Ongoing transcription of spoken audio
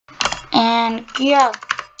And go.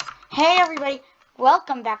 Hey everybody,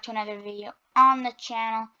 welcome back to another video on the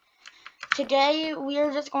channel. Today we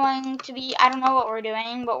are just going to be, I don't know what we're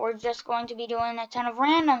doing, but we're just going to be doing a ton of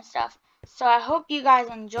random stuff. So I hope you guys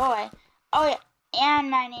enjoy. Oh yeah,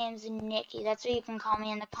 and my name's Nikki. That's what you can call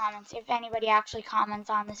me in the comments if anybody actually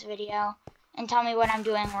comments on this video and tell me what I'm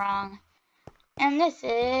doing wrong. And this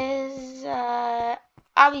is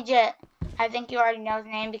Abhijit. I think you already know his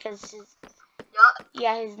name because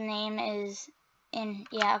his name is in,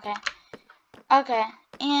 okay. Okay,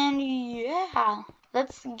 and yeah,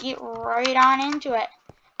 let's get right on into it.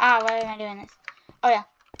 Why am I doing this? Oh yeah,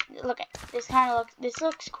 look at this. This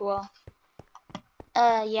looks cool.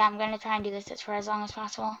 Yeah, I'm gonna try and do this for as long as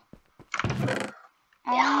possible.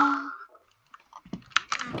 I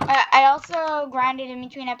also grinded in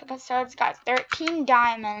between episodes, got 13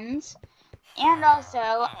 diamonds, and also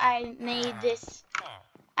I made this.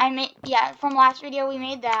 From last video we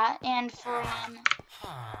made that, and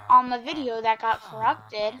from a video that got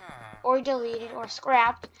corrupted or deleted or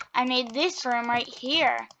scrapped, I made this room right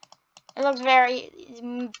here. It looks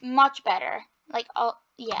much better. Like, oh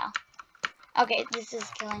yeah. Okay, this is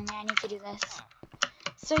killing me. I need to do this.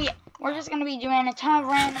 So yeah, we're just gonna be doing a ton of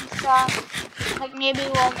random stuff. Like maybe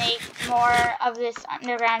we'll make more of this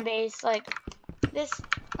underground base, like this,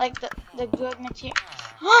 like the good material.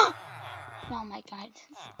 Oh my god,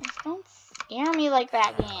 don't scare me like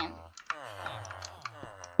that, game.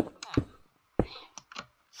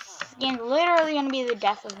 This game's literally gonna be the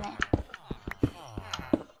death of me.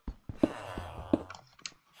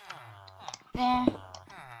 There.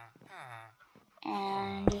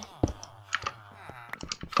 And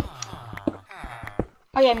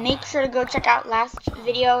oh yeah, make sure to go check out last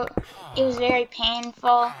video. It was very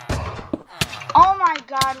painful. Oh my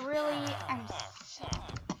god, really? I'm so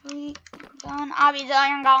done. Abby, the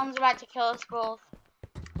Iron Golem's about to kill us both.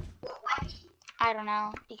 I don't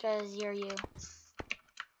know, because you're you.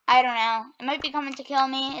 I don't know. It might be coming to kill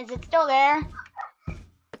me. Is it still there?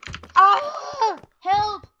 Oh,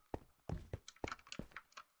 help!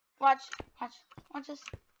 Watch this.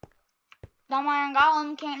 Dumb Iron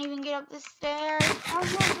Golem can't even get up the stairs. Oh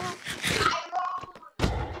my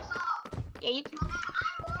god. Yeah, you can.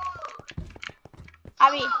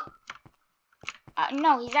 Abby.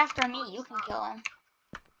 No, he's after me. You can kill him.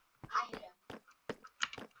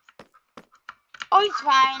 Oh, he's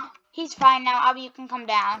fine. He's fine now. Abby, you can come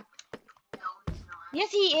down.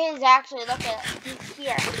 Yes, he is, actually. Look at it. He's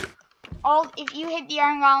here. If you hit the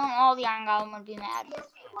Iron Golem, all the Iron Golem would be mad.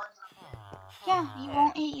 Yeah, he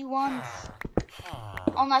won't hit you once.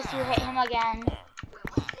 Unless you hit him again.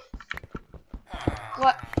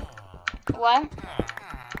 What?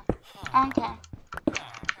 Okay.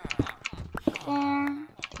 There.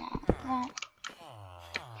 That.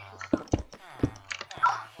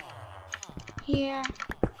 Here.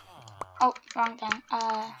 Oh, wrong thing.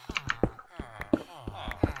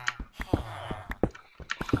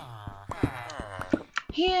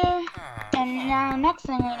 Here. And now next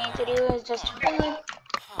thing we need to do is just food.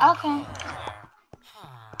 Okay.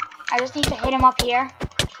 I just need to hit him up here.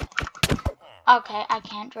 Okay, I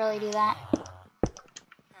can't really do that.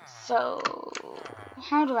 So,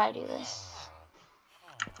 how do I do this?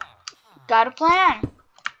 Got a plan.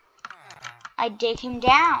 I dig him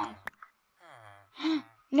down.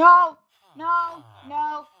 No.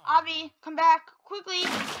 Abby, come back quickly.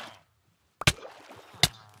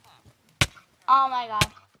 Oh my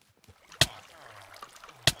god.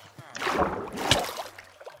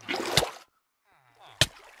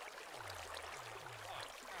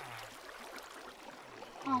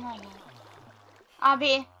 Oh my god.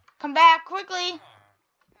 Abby, come back quickly.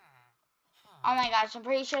 Oh my gosh, I'm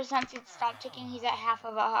pretty sure since it stopped ticking, he's at half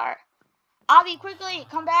of a heart. Abby, quickly,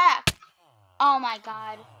 come back. Oh my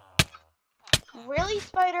god. Really,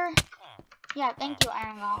 Spider? Yeah, thank you,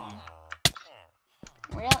 Iron Golem.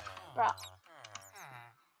 Really? Bro.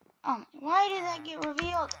 Oh, why did that get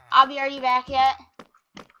revealed? Abby, are you back yet?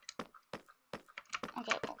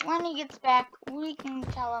 Okay, well, when he gets back, we can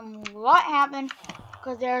tell him what happened.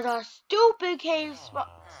 Because there's a stupid cave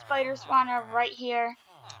spider spawner right here.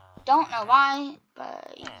 Don't know why,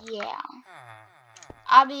 but yeah.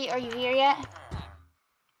 Abby, are you here yet?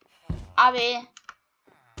 Abby.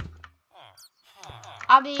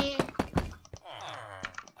 Abby.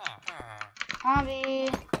 Abby.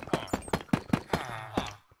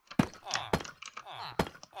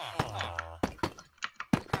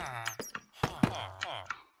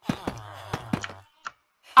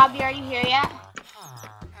 Abby, are you here yet?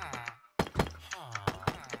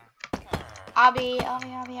 Abby.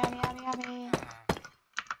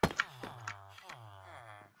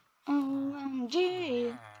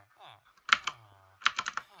 OMG.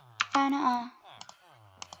 Fine,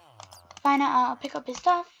 pick up his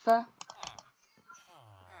stuff. Oh,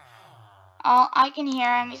 I can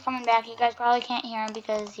hear him. He's coming back. You guys probably can't hear him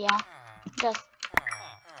because, yeah, just.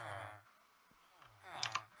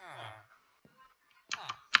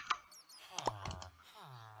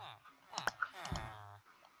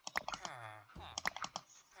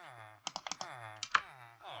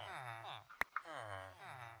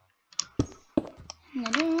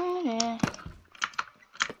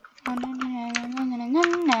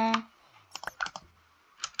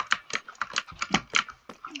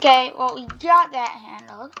 Okay, well, we got that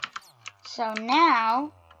handled. So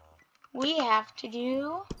now we have to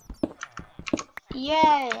do,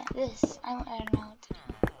 yay, this. I don't know what to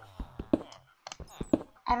do.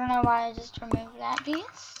 I don't know why I just removed that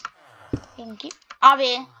piece. You can keep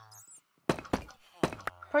Abby.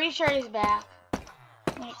 Pretty sure he's back.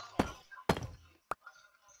 Wait.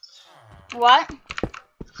 What?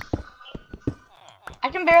 I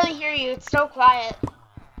can barely hear you. It's so quiet.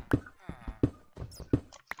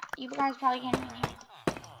 You guys probably can't even hear me.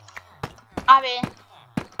 Abby.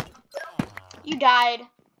 You died.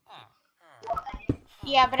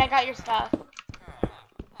 Yeah, but I got your stuff.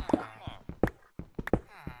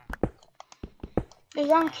 The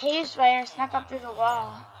young cave spider snuck up through the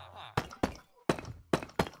wall.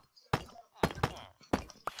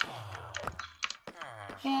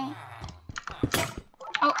 Okay.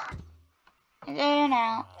 Oh. It's in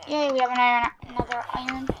now. Yay, we have another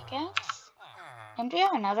iron pickaxe. And do we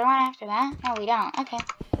have another one after that? No, we don't. Okay.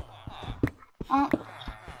 Oh.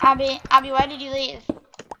 Abby, why did you leave?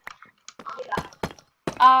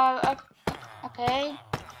 Okay.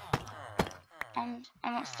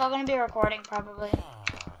 I'm still gonna be recording, probably.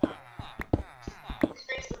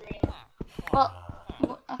 Well,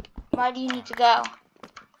 okay. Why do you need to go?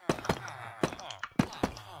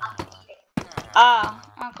 Oh,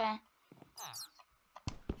 okay.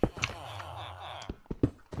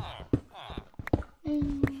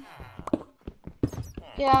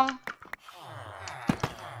 Yeah.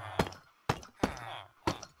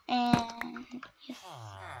 And yes.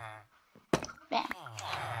 Bam.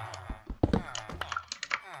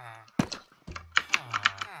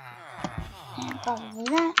 And probably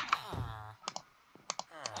that.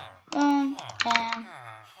 Boom. Bam.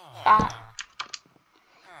 Bam.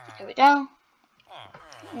 There we go.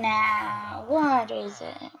 Now, what is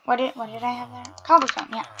it? What did I have there? Cobblestone,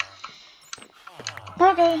 yeah.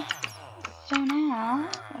 Okay. So now,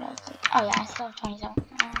 what else? Oh yeah, I still have 27.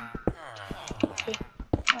 3,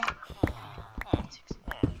 4, 6,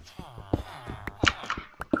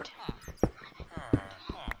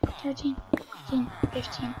 13, 14,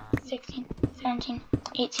 15, 16, 17,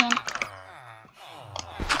 18,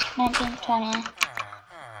 19, 20,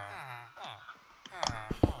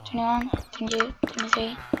 21, 22,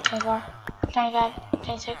 23, 24, 25,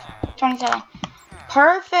 26, 27.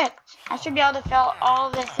 Perfect! I should be able to fill all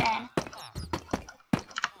this in.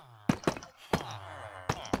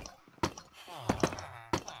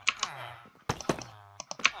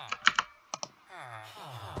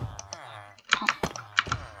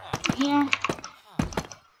 Here.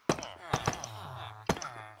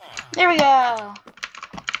 There we go.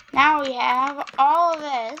 Now we have all of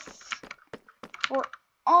this. We're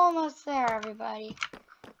almost there, everybody.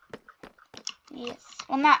 Yes.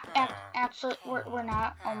 Well, not actually. We're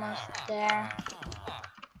not almost there.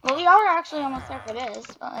 Well, we are actually almost there for this,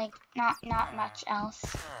 but like not much else.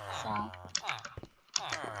 So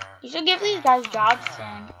you should give these guys jobs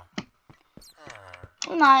soon.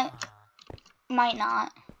 We might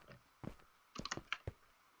not.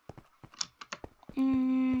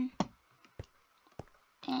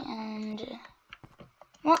 And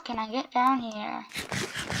what can I get down here?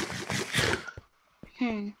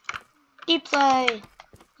 Deep play.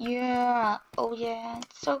 Yeah. Oh yeah.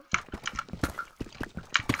 So.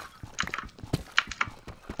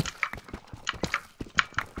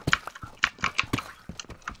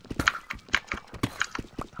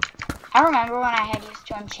 I remember when I had used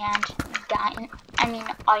to enchant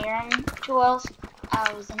iron tools.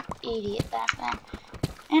 I was an idiot back then.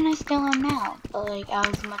 And I still am now, but like I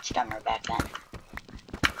was much dumber back then.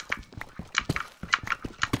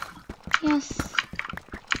 Yes.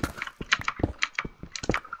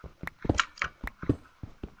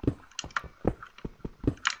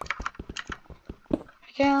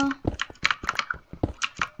 There we go.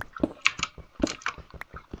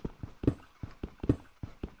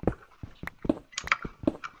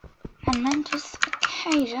 Momentous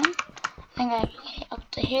occasion. I think I can get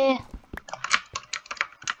up to here.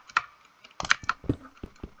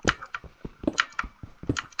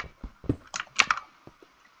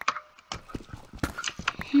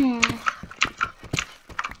 Here.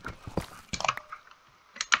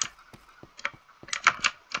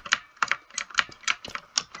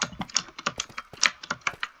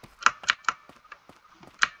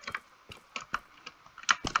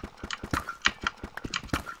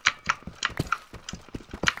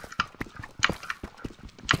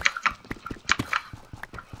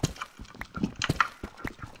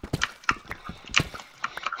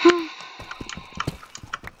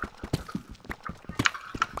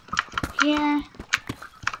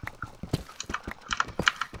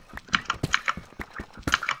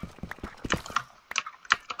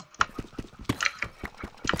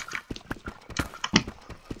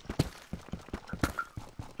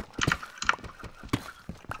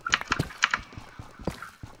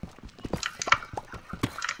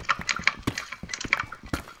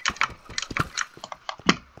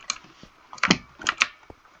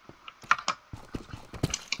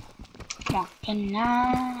 Walking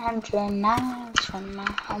 900 miles from my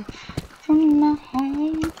home,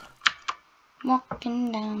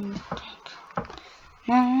 walking down the track.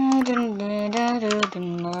 Walking down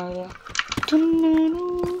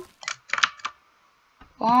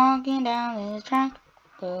the track.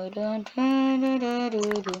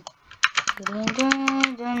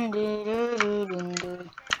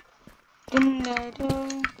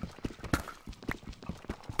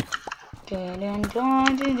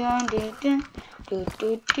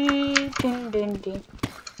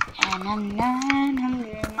 And I'm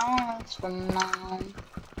 900 miles from my home.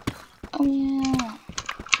 Oh yeah.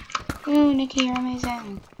 Ooh, Nikki, you're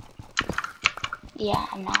amazing. Yeah,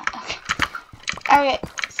 I'm not. Okay,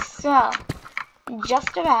 so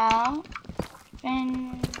just about.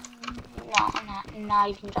 And no, I'm not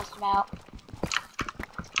even just about.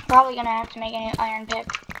 Probably gonna have to make a new iron pick.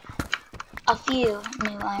 A few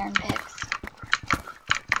new iron picks.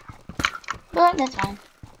 But that's fine.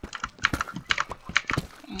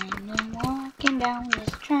 And I'm walking down this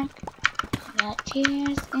track. Got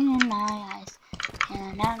tears in my eyes.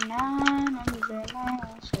 And I'm 900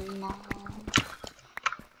 miles from my home.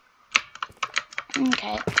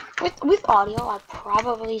 Okay. With audio, I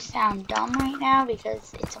probably sound dumb right now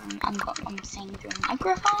because I'm saying through a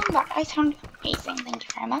microphone, but I sound amazing. Thank you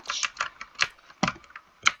very much.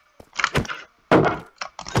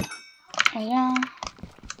 There we go.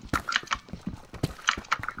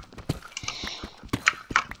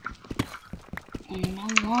 And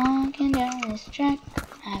I'm walking down this track.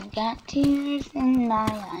 I've got tears in my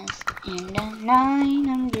eyes. And I'm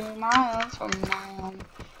 900 miles from my home.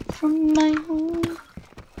 From my home.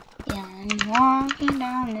 Yeah, I'm walking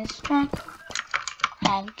down this track.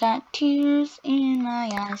 I've got tears in my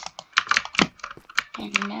eyes.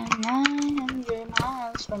 And I'm 900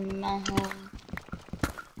 miles from my home.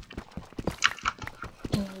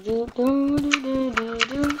 Do do do do do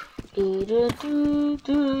do do do do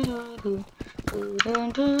do do.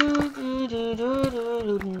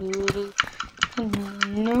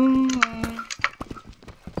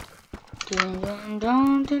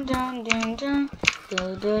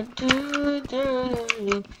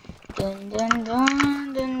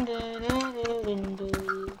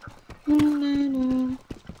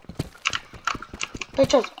 But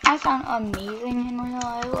trust me, I sound amazing in real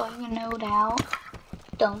life, like no doubt.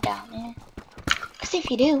 Don't doubt me. Because if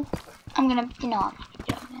you do, I'm gonna, I'm not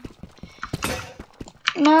doing it.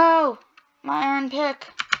 No! My iron pick.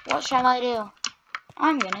 What shall I do?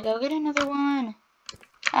 I'm gonna go get another one.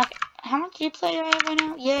 Okay, how much deep slate do I have right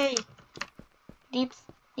now? Yay! Deep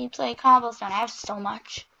slate cobblestone. I have so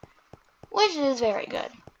much. Which is very good.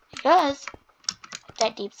 Because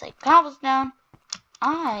that deep slate cobblestone,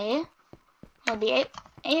 I will be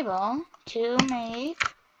able to make...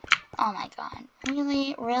 Oh my god.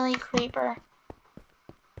 Really, really, creeper?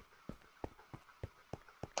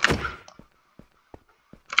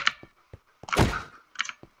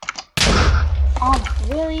 Oh,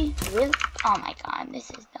 really? Really? Oh my god, this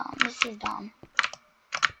is dumb. This is dumb.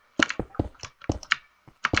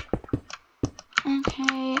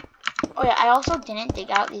 Okay. Oh yeah, I also didn't dig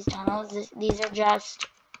out these tunnels. These are just...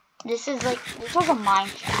 This was a mine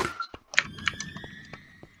shaft.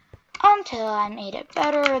 Until I made it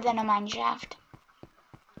better than a mine shaft.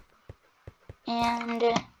 And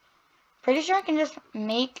pretty sure I can just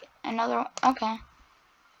make another one. Okay.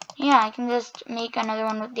 Yeah, I can just make another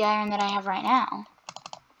one with the iron that I have right now.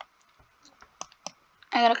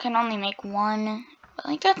 I can only make one, but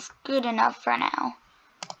like that's good enough for now.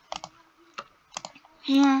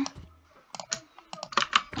 Yeah.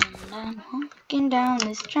 And I'm walking down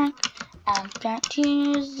this track. I've got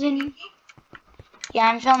tears in... Yeah,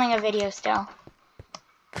 I'm filming a video still.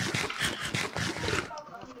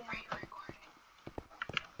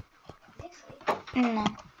 No.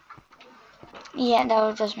 Yeah, that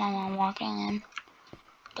was just my mom walking in.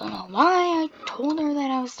 Don't know why I told her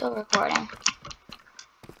that I was still recording.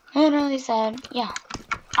 Literally said, yeah,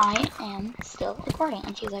 I am still recording.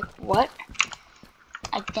 And she's like, what?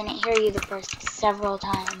 I didn't hear you the first several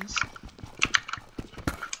times.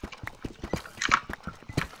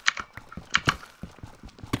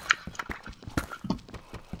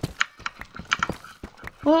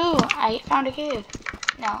 Woo! I found a cave.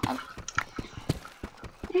 No,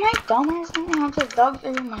 my dumbass I just dug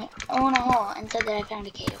through my own hole and said that I found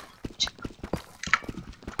a cave.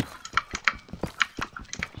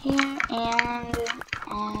 Here, and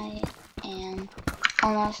I am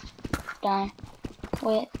almost done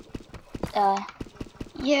with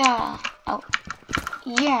yeah. Oh,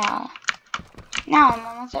 yeah. Now I'm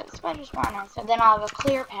almost at the spider spawner, so then I'll have a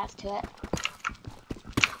clear path to it.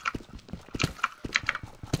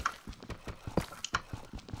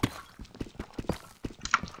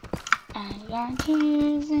 I got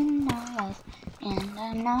tears in my eyes, and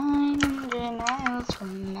I'm 900 miles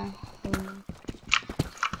from my home.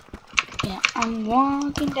 Yeah, I'm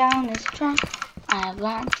walking down this track. I've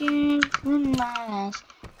got tears in my eyes,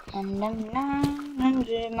 and I'm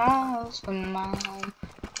 900 miles from my home.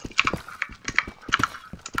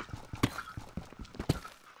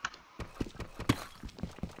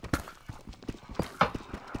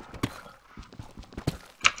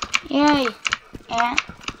 Yay! And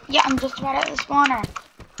yeah, I'm just about at the spawner.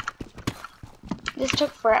 This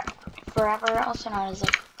took forever, also known as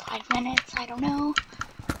like 5 minutes, I don't know.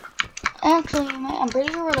 Actually, I'm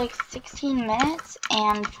pretty sure we're like 16 minutes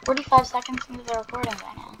and 45 seconds into the recording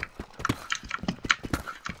by now.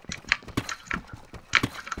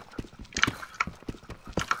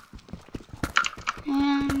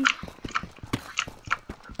 And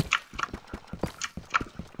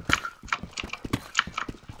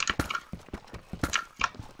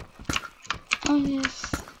oh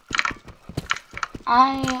yes,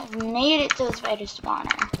 I have made it to the spider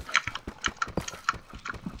spawner.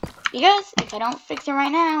 Because if I don't fix it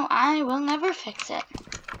right now, I will never fix it.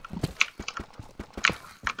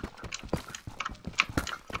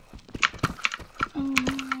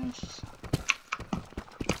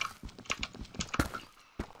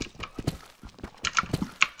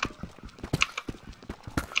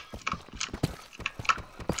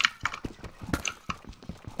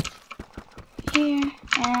 Here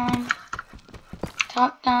and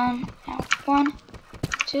top down. Now 1,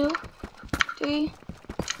 2, 3,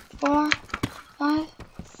 4, 5,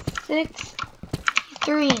 6,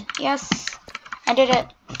 3. Yes, I did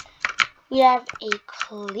it. We have a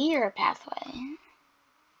clear pathway.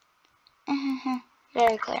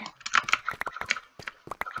 Very clear.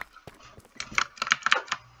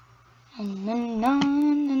 I'm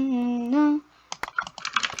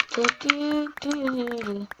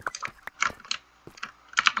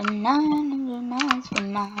 900 miles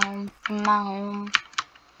from my home.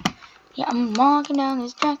 Yeah, I'm walking down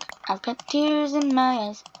this track. I've got tears in my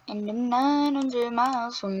eyes, and I'm 900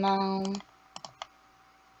 miles from my home.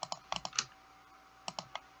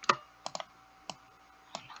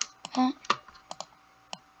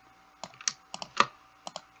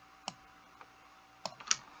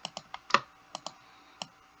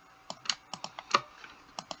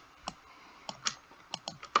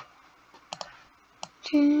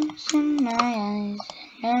 Tears in my eyes,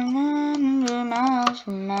 and I'm 900 miles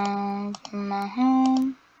from my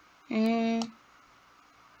home. And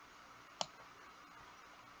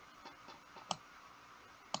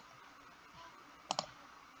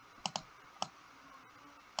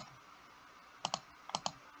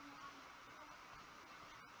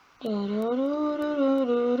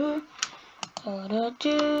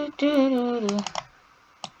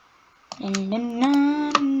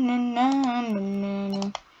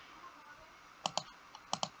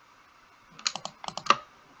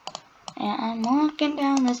I'm walking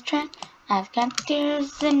down this track. I've got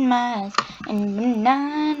tears in my eyes,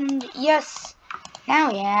 and yes.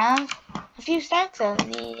 Now we have a few stacks of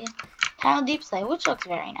the tile deep slate, which looks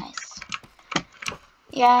very nice.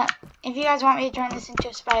 Yeah, if you guys want me to turn this into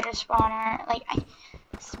a spider spawner, like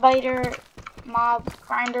spider mob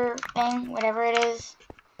grinder thing, whatever it is,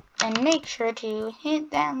 then make sure to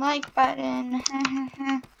hit that like button.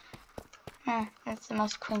 That's the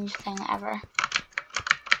most cringe thing ever.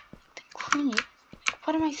 The cringe.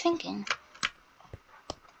 What am I thinking?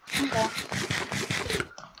 Okay.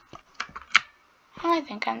 I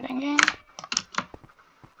think I'm thinking.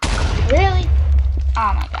 Really?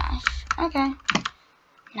 Oh my gosh. Okay.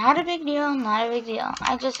 Not a big deal, not a big deal.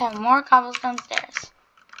 I just have more cobblestone stairs.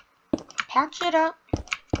 Patch it up.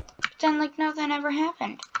 Pretend like nothing ever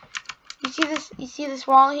happened. You see this? You see this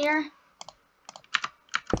wall here?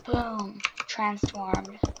 Boom.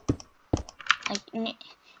 Transformed. Like,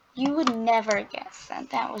 you would never guess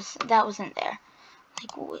that wasn't there.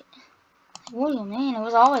 Like, what do you mean? It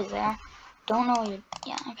was always there. Don't know what you...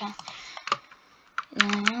 Yeah, okay.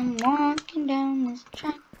 I'm walking down this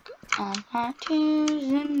track. I've got tears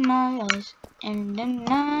in my eyes. And the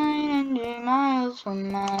 900 miles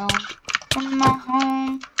from my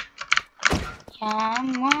home. Yeah,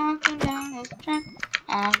 I'm walking down this track.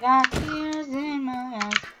 I've got tears in my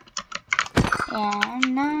eyes. Yeah,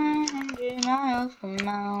 I'm 900 miles from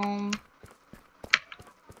my home.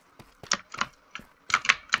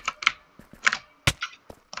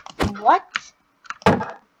 What?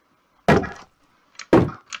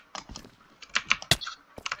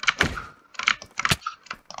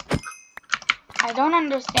 I don't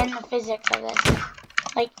understand the physics of this.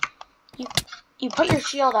 Like, you put your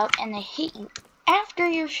shield up and they hit you after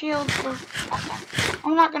your shield was... Okay,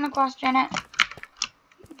 I'm not gonna question it.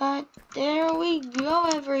 But there we go,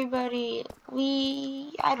 everybody.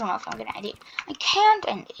 I don't know if I'm gonna end it. I can't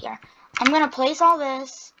end it here. I'm gonna place all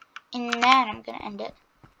this, and then I'm gonna end it.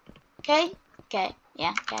 Okay? Okay.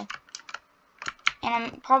 Yeah, okay. And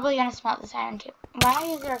I'm probably gonna smelt this iron too. Why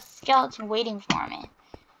is there a skeleton waiting for me?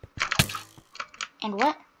 And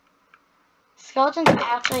what? Skeletons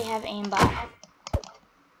actually have aimbot.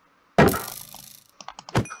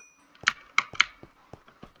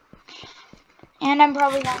 And I'm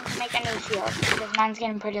probably going to make a new shield because mine's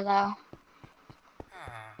getting pretty low.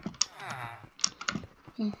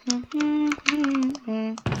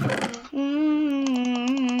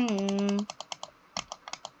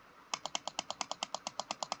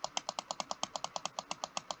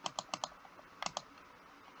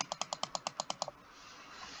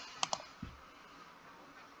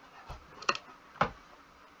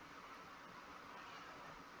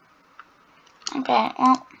 Okay,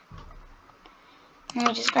 well, let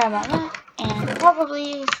me just grab all that and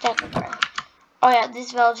probably stack of bread. Oh yeah,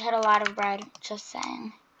 this village had a lot of bread, just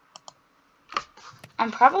saying. I'm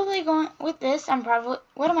probably going, with this,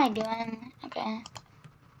 what am I doing? Okay.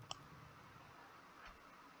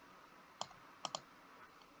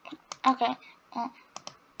 Okay, well.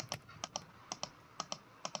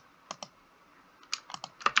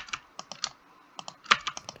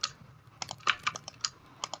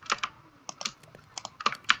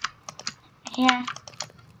 Here.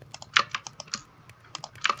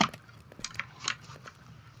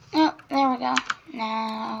 Oh, there we go.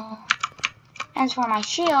 Now, as for my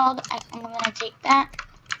shield, I'm gonna take that.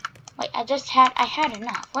 Wait, I had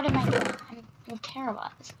enough. What am I doing? I'm terrible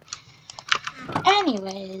at this.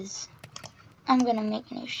 Anyways, I'm gonna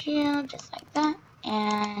make a new shield just like that,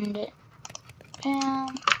 and bam,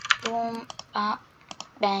 boom, bop,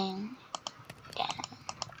 bang, down.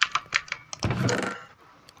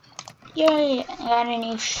 Yay! I got a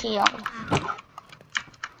new shield.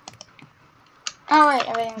 Oh wait,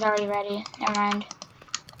 everything's already ready. Never mind.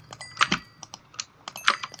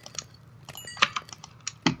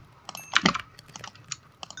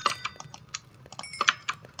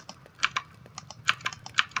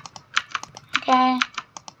 Okay.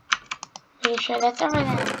 Pretty sure that's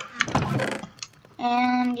everything.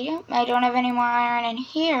 And yep, I don't have any more iron in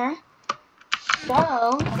here.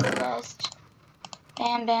 So, let's just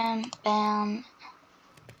bam, bam, bam.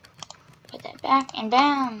 Put that back and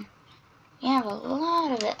bam. We have a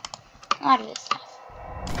lot of it. A lot of this stuff.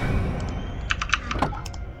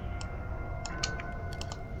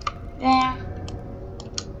 There.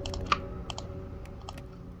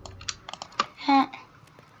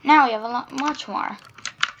 Now we have much more.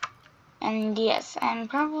 And yes, I'm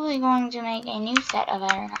probably going to make a new set of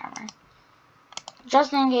iron armor.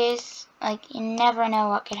 Just in case, like, you never know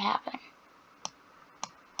what could happen.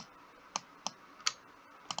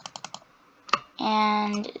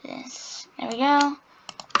 And this, there we go.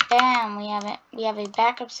 Bam, we have it. We have a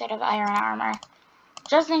backup set of iron armor.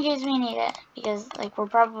 Just in case we need it. Because, like, we're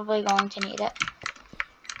probably going to need it.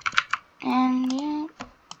 And, yeah.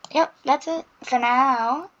 Yep, that's it for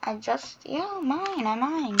now. I'm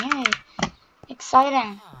mine, yay.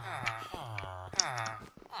 Exciting.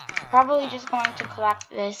 Probably just going to collect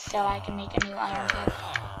this so I can make a new iron pick.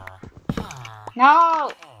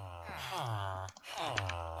 No!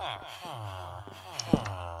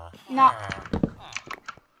 No.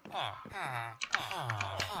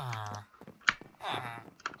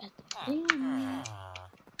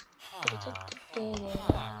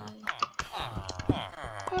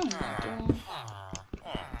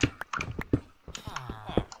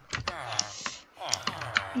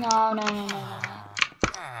 No.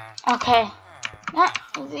 Okay. That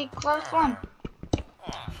was a close one.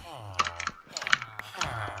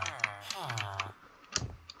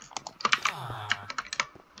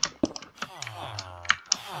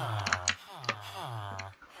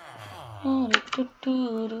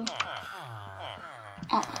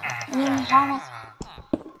 Oh, really? How am I?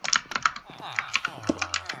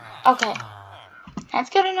 Okay, that's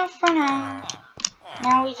good enough for now.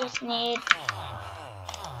 Now we just need.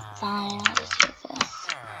 Fine, I'll just use this.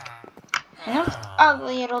 And if it's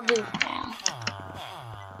ugly, it'll do for now.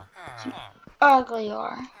 Some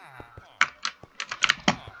uglier.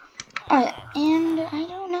 Oh, and I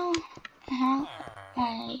don't know how.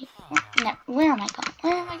 Where am I going?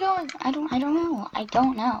 Where am I going? I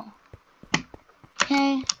don't know.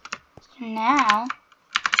 Okay. So now,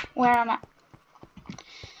 where am I?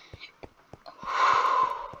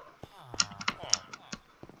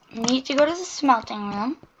 Need to go to the smelting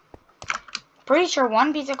room. Pretty sure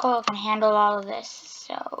one piece of coal can handle all of this,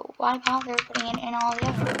 so why bother putting it in all the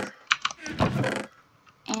others?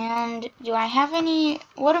 And do I have any?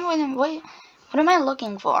 What am I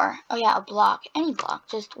looking for? Oh yeah, a block. Any block,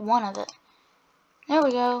 just one of it. There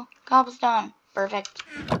we go. Cobblestone. Perfect.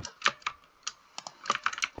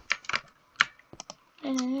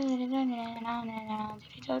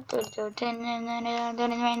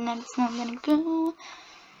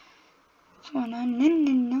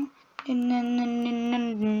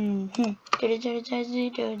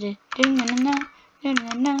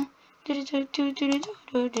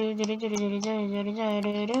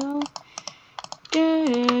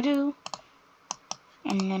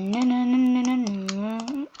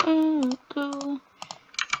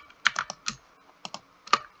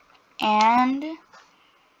 And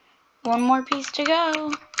one more piece to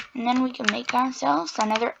go, and then we can make ourselves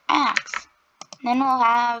another axe. And then we'll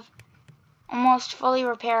have almost fully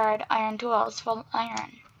repaired iron tools. Full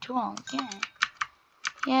iron tools, yeah.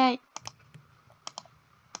 Yay.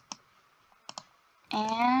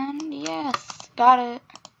 And yes, got it.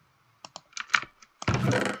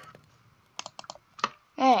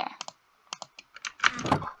 There.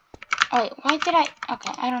 Oh wait, why did I?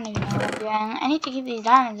 Okay, I don't even know what I'm doing. I need to keep these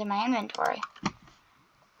diamonds in my inventory.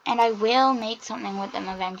 And I will make something with them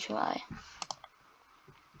eventually.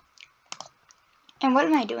 And what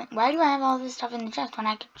am I doing? Why do I have all this stuff in the chest when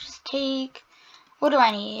I could just take... What do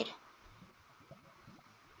I need?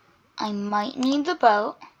 I might need the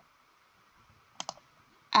boat.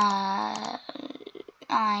 I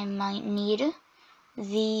might need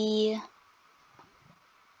the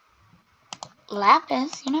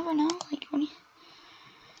lapis. You never know. Like, what do you...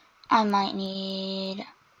 I might need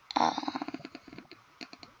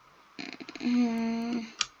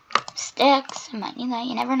sticks. I might need that.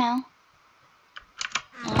 You never know.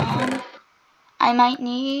 And I might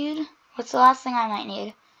need... What's the last thing I might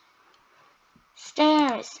need?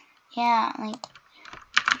 Stairs. Yeah, like,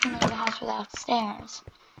 you can leave a house without stairs.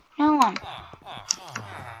 No one.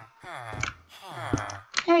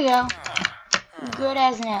 There we go. Good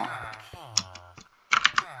as new.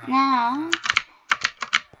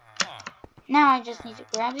 Now I just need to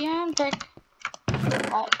grab the iron pick.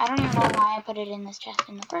 But I don't even know why I put it in this chest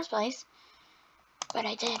in the first place. But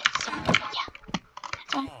I did, so yeah.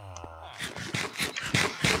 That's fine.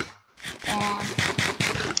 And,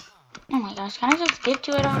 oh my gosh, can I just get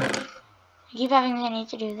to it already? I keep having the need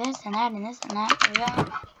to do this and that and this and that. There we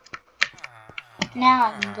go. Now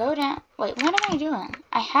I can go down. Wait, what am I doing?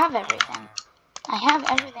 I have everything. I have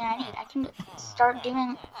everything I need. I can start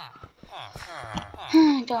doing...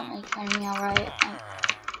 Don't make fun of me, alright?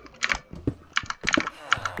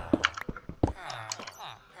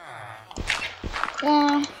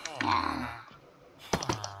 There. Now.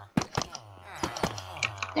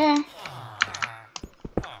 There.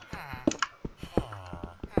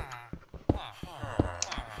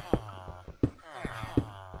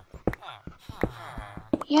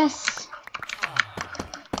 Yes.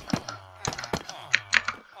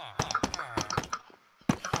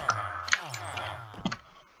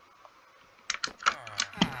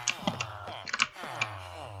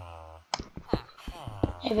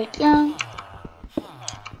 There we go.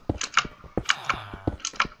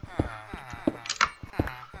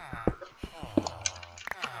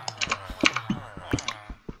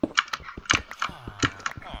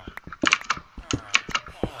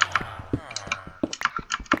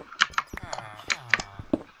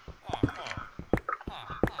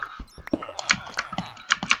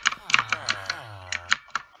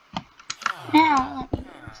 Now, let me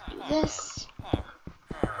just do this.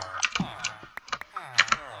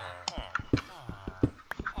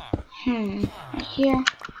 Right here.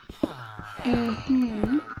 Okay.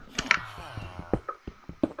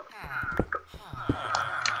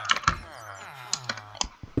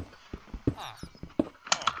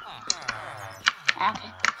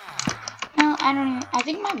 No, I don't even, I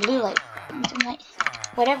think my blue light,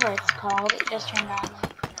 whatever it's called, it just turned on.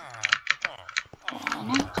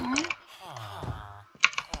 nighttime.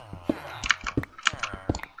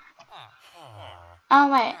 Oh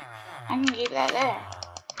wait, I can keep that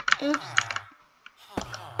there. Oops.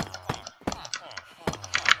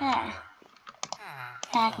 There.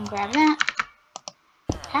 Now I can grab that.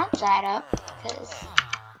 Patch that up, because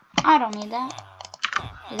I don't need that.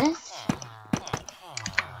 This.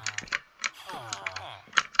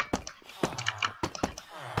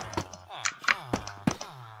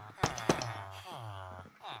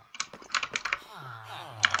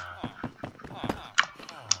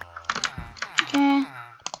 Okay.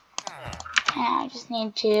 Now I just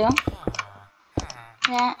need to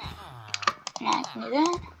that. Now I can do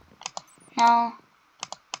that. No.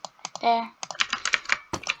 There.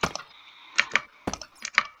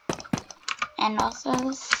 And also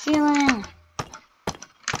the ceiling.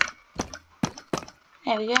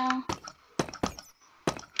 There we go.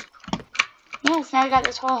 Yes, now we got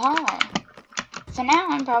this whole hallway. So now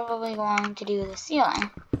I'm probably going to do the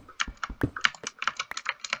ceiling.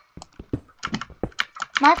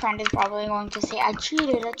 My friend is probably going to say, I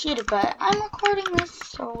cheated, but I'm recording this,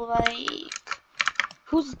 so like,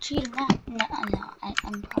 who's cheating now? No,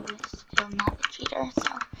 I'm probably still not a cheater,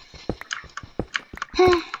 so.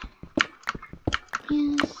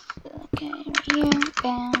 Yes, okay, right here,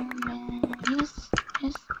 bam, yes,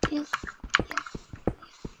 yes, yes, yes,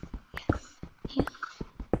 yes, yes, yes.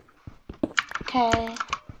 Okay.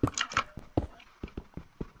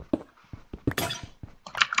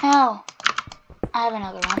 Oh, I have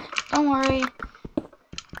another one. Don't worry.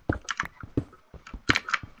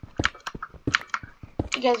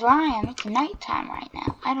 Because where I am, it's nighttime right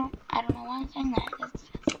now. I don't know why I'm saying that.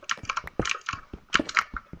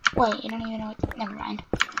 Wait, you don't even know what. Never mind.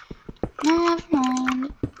 Never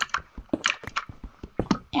mind.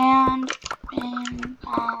 And bim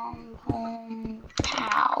bom boom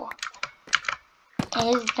pow.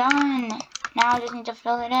 It is done. Now I just need to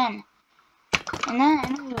fill it in. And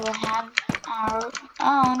then we will have our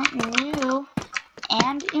own new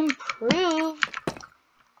and improved,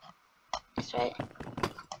 that's right,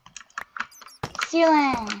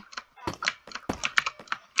 ceiling.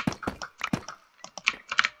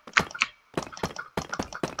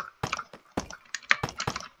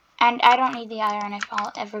 And I don't need the iron if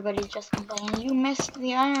everybody's just complaining, you missed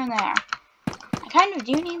the iron there. I kind of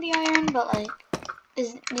do need the iron, but like,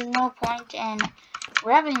 there's no point in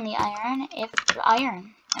grabbing the iron if the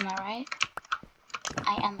iron, am I right?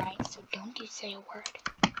 I am right, so don't you say a word.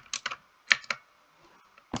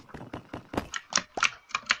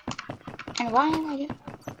 And why am I doing?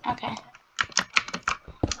 Okay.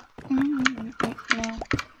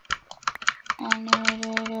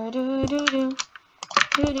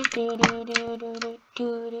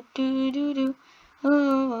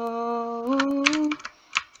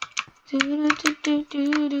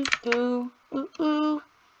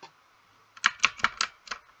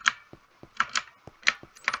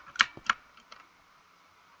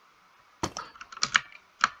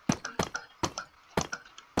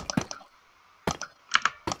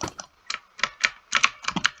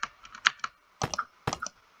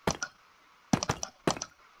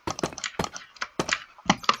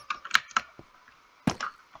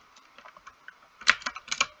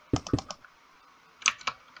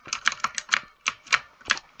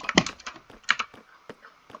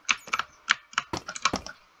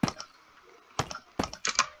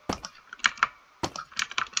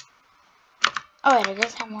 Oh wait, I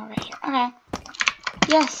just have more right here. Okay.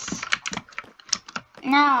 Yes.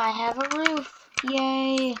 Now I have a roof.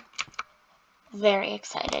 Yay. Very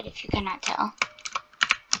excited, if you cannot tell.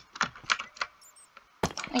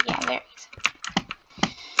 But yeah, very excited.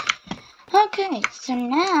 Okay, so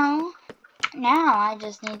now I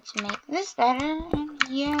just need to make this better, and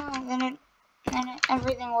yeah, then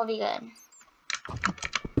everything will be good.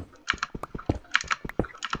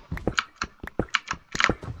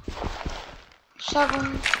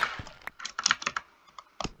 Shovel.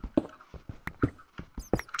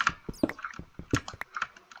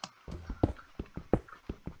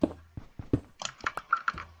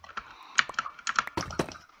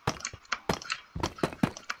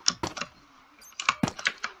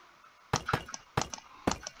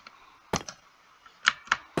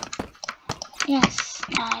 Yes,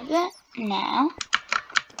 now that now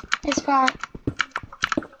this part.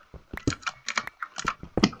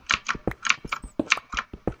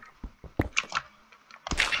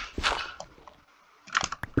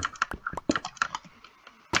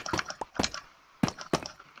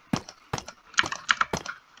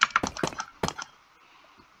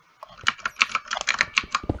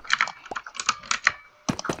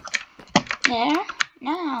 There.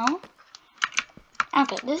 Now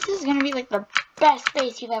Okay, this is gonna be like the best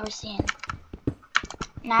base you've ever seen.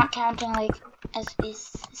 Not counting like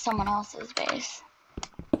someone else's base.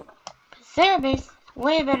 Because their base is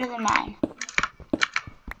way better than mine.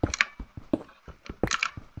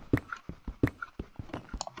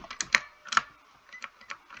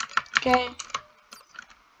 Okay.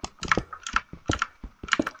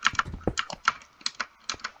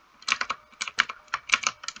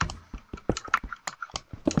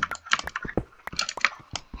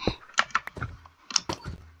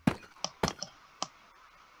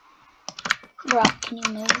 Bro, can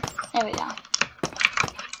you move? There we go.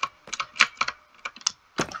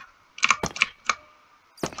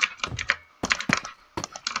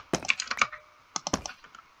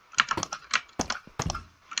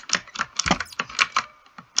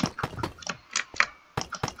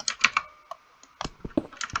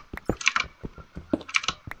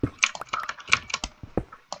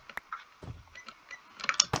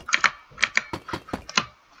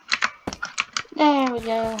 There we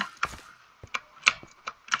go.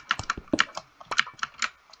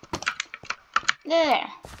 There.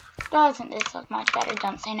 Doesn't this look much better?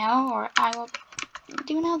 Don't say no, or I will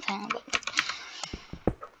do nothing. But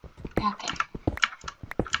okay.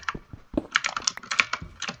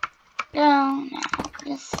 Go now.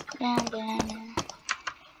 Just down. There.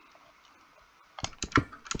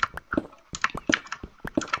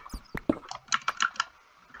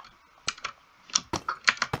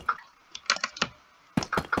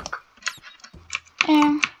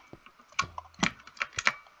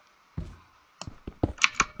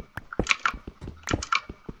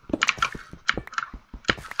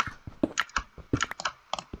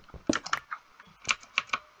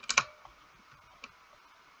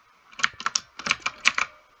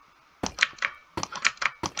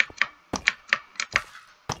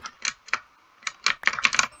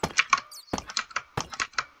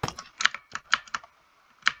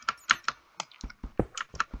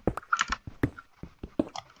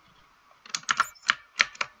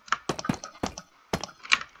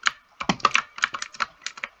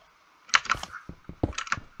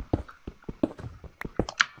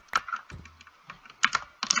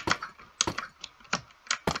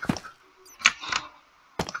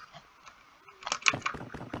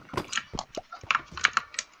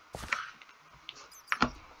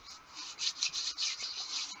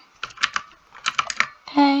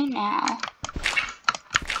 Okay, now.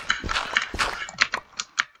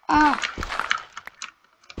 Oh.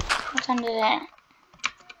 What's under there?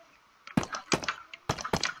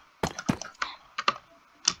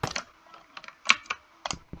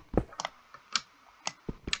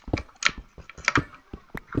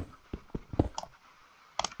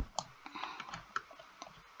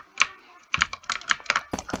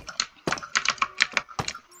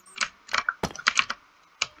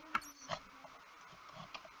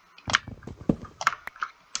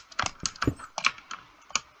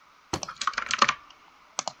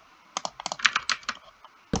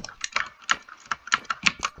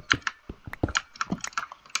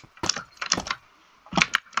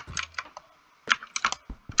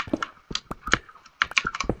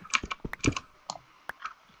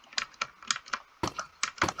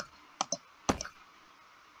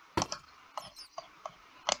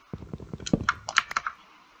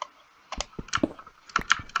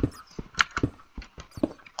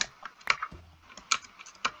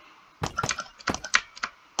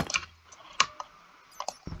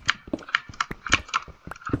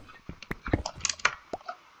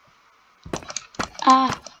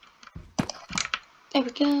 There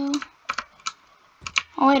we go.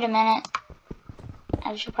 Oh, wait a minute.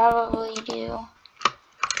 I should probably do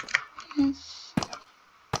this.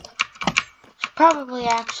 Should probably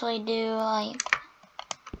actually do like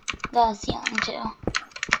the ceiling too.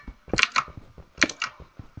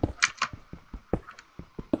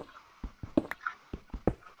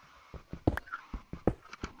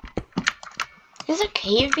 There's a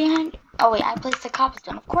cave behind. Oh wait, I placed the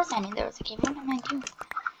cobblestone. Of course I knew there was a cave. What am I doing?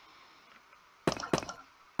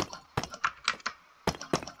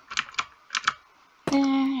 There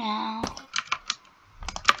now.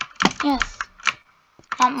 Yes.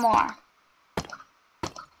 Not more.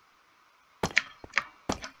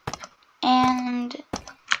 And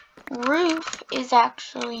roof is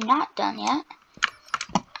actually not done yet.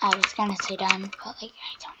 I was gonna say done, but like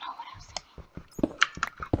I don't know what I was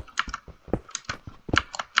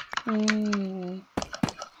thinking.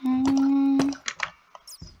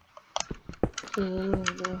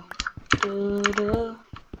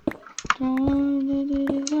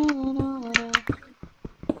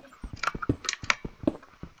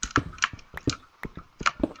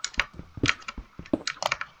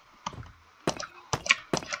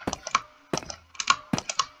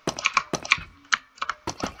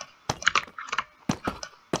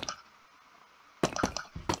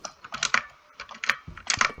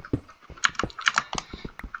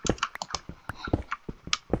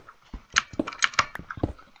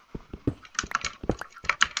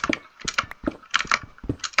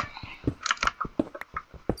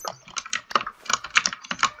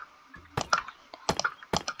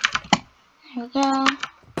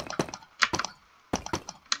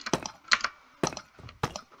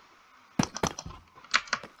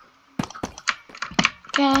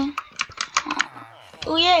 Okay.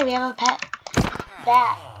 Oh yay, we have a pet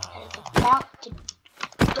bat that is about to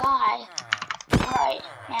die. Alright,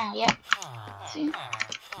 now, yep. See?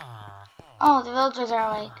 Oh, the villagers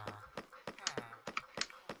are awake.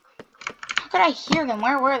 How could I hear them?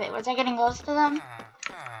 Where were they? Was I getting close to them?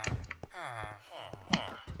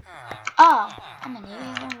 Oh, I'm an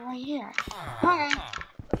idiot, they're right here. Okay.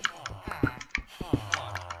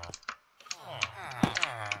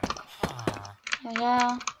 There we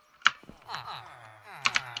go.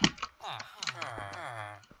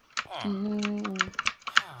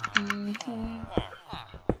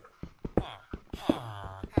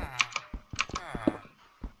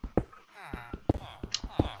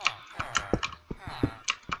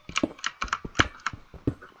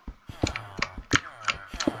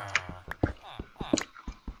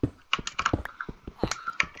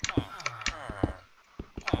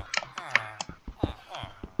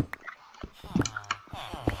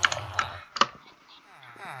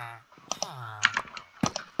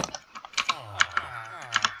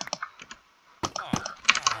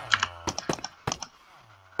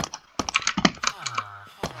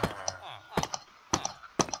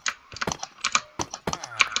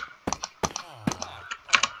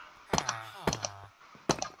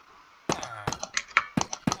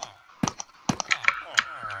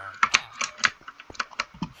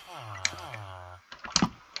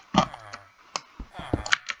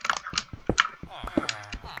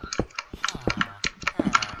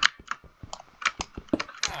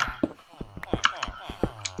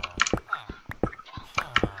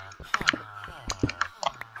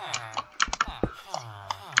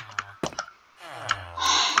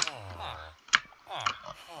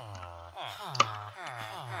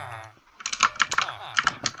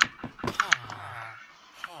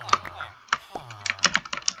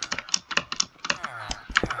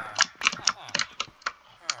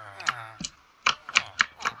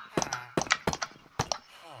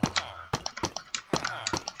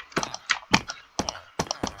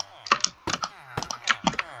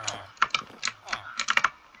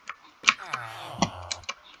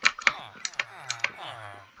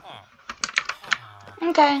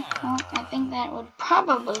 Okay, well, I think that would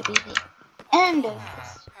probably be the end of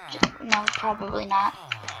this. No, probably not.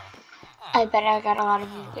 I bet I got a lot of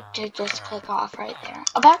you to just click off right there.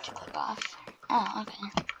 About to click off. Oh, okay.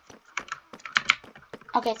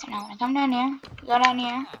 Okay, so now when I come down here, go down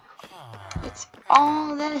here. It's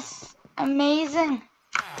all this amazing.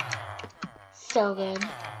 So good.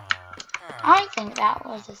 I think that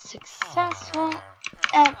was a successful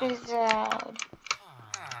episode.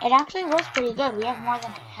 It actually was pretty good. We have more than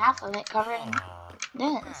half of it covered in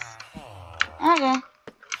this. Okay.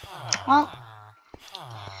 Well,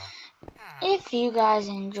 if you guys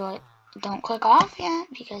enjoyed, don't click off yet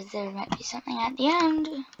because there might be something at the end.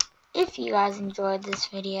 If you guys enjoyed this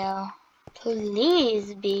video,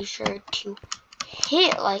 please be sure to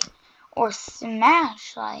hit like or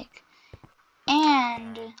smash like.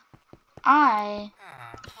 And yeah,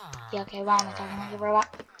 okay, why am I talking like a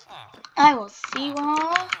robot? I will see you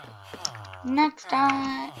all next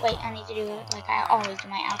time. Wait, I need to do it like I always do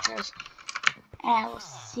my outros. And I will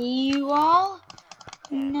see you all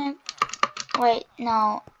next. Wait,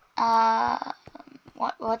 no.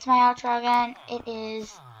 What's my outro again? It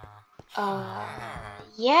is.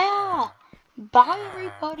 Yeah. Bye,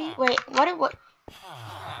 everybody. Wait, what?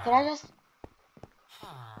 Did I just?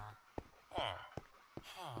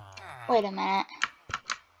 Wait a minute.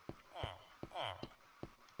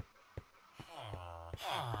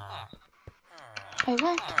 Wait,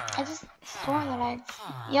 what? I just swore that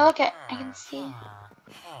yeah, look at, I can see.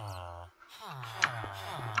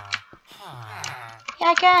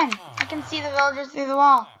 Yeah, I can see the villagers through the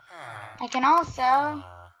wall. I can also.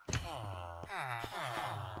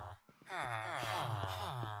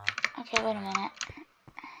 Okay, wait a minute.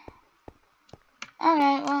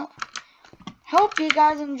 Okay, well, hope you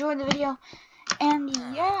guys enjoyed the video. And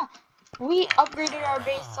yeah, we upgraded our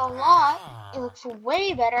base a lot. It looks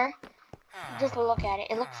way better. Just look at it.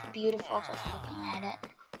 It looks beautiful just looking at it.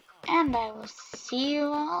 And I will see you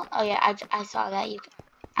all. Oh yeah, I saw that.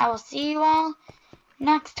 I will see you all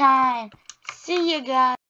next time. See you guys.